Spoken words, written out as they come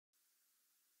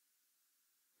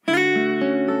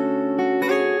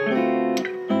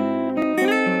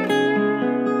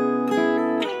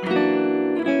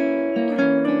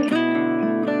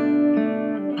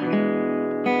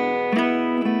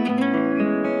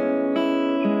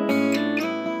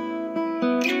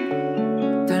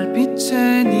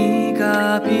이제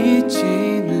네가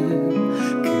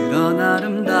비치는 그런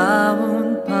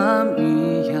아름다운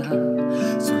밤이야.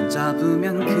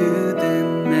 손잡으면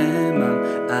그댄 내 맘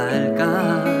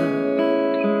알까.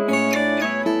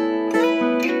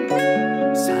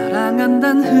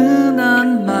 사랑한단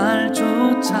흔한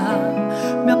말조차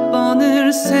몇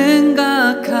번을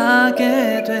생각하게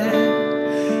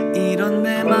돼. 이런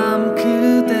내 맘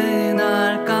그댄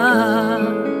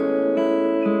알까.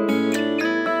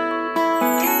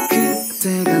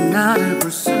 그대가 나를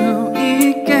볼 수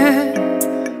있게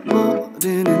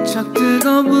모르는 척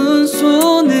뜨거운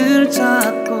손을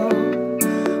잡고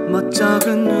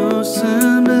멋쩍은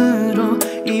웃음으로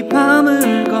이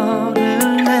밤을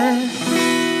걸을래.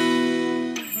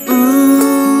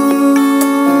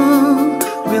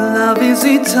 We love is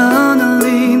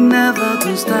eternally, never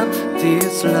to stop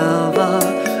this love.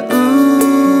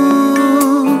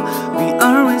 We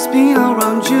always be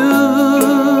around you.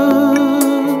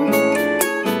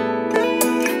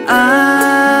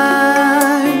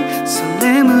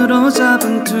 설렘으로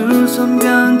잡은 두 손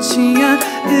변치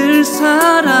않을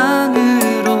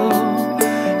사랑으로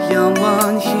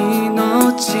영원히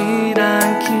놓질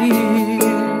않기.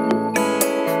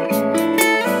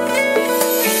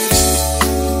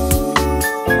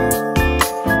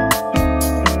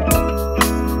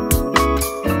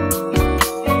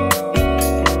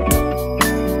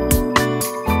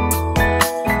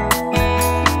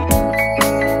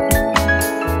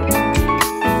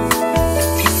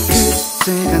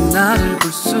 나를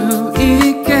볼 수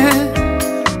있게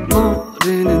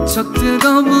모르는 척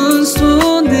뜨거운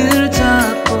손을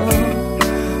잡고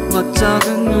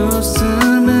멋쩍은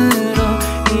웃음으로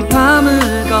이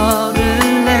밤을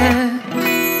걸을래.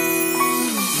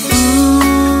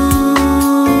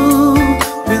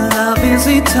 We love is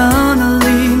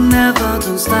eternally, never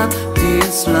to stop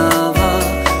this love.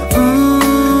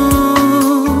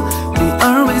 We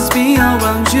always be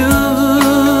around you.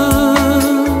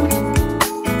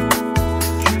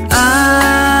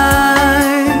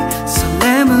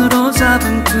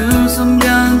 잡은 두 손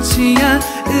변치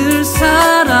않을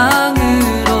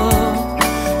사랑으로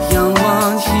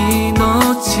영원히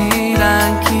놓질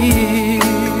않기.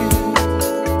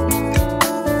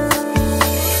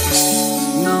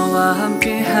 너와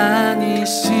함께한 이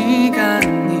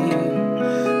시간이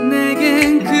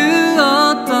내겐 그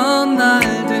어떤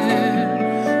날들보다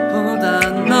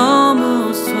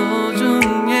너무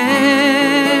소중해.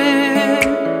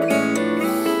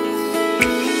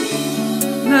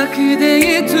 나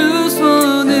그대의 두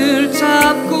손을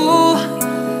잡고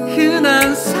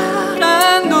흔한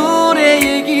사랑 노래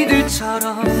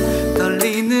얘기들처럼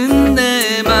떨리는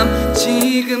내 맘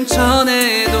지금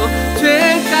전해도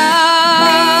될까.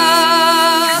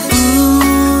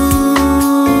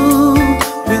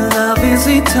 We love is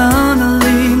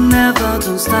eternally, never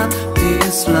to stop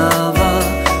this love.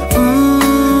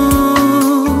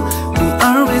 We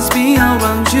always be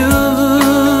around you.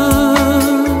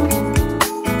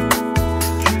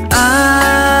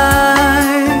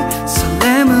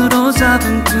 설렘으로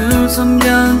잡은 두 손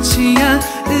변치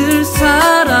않을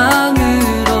사랑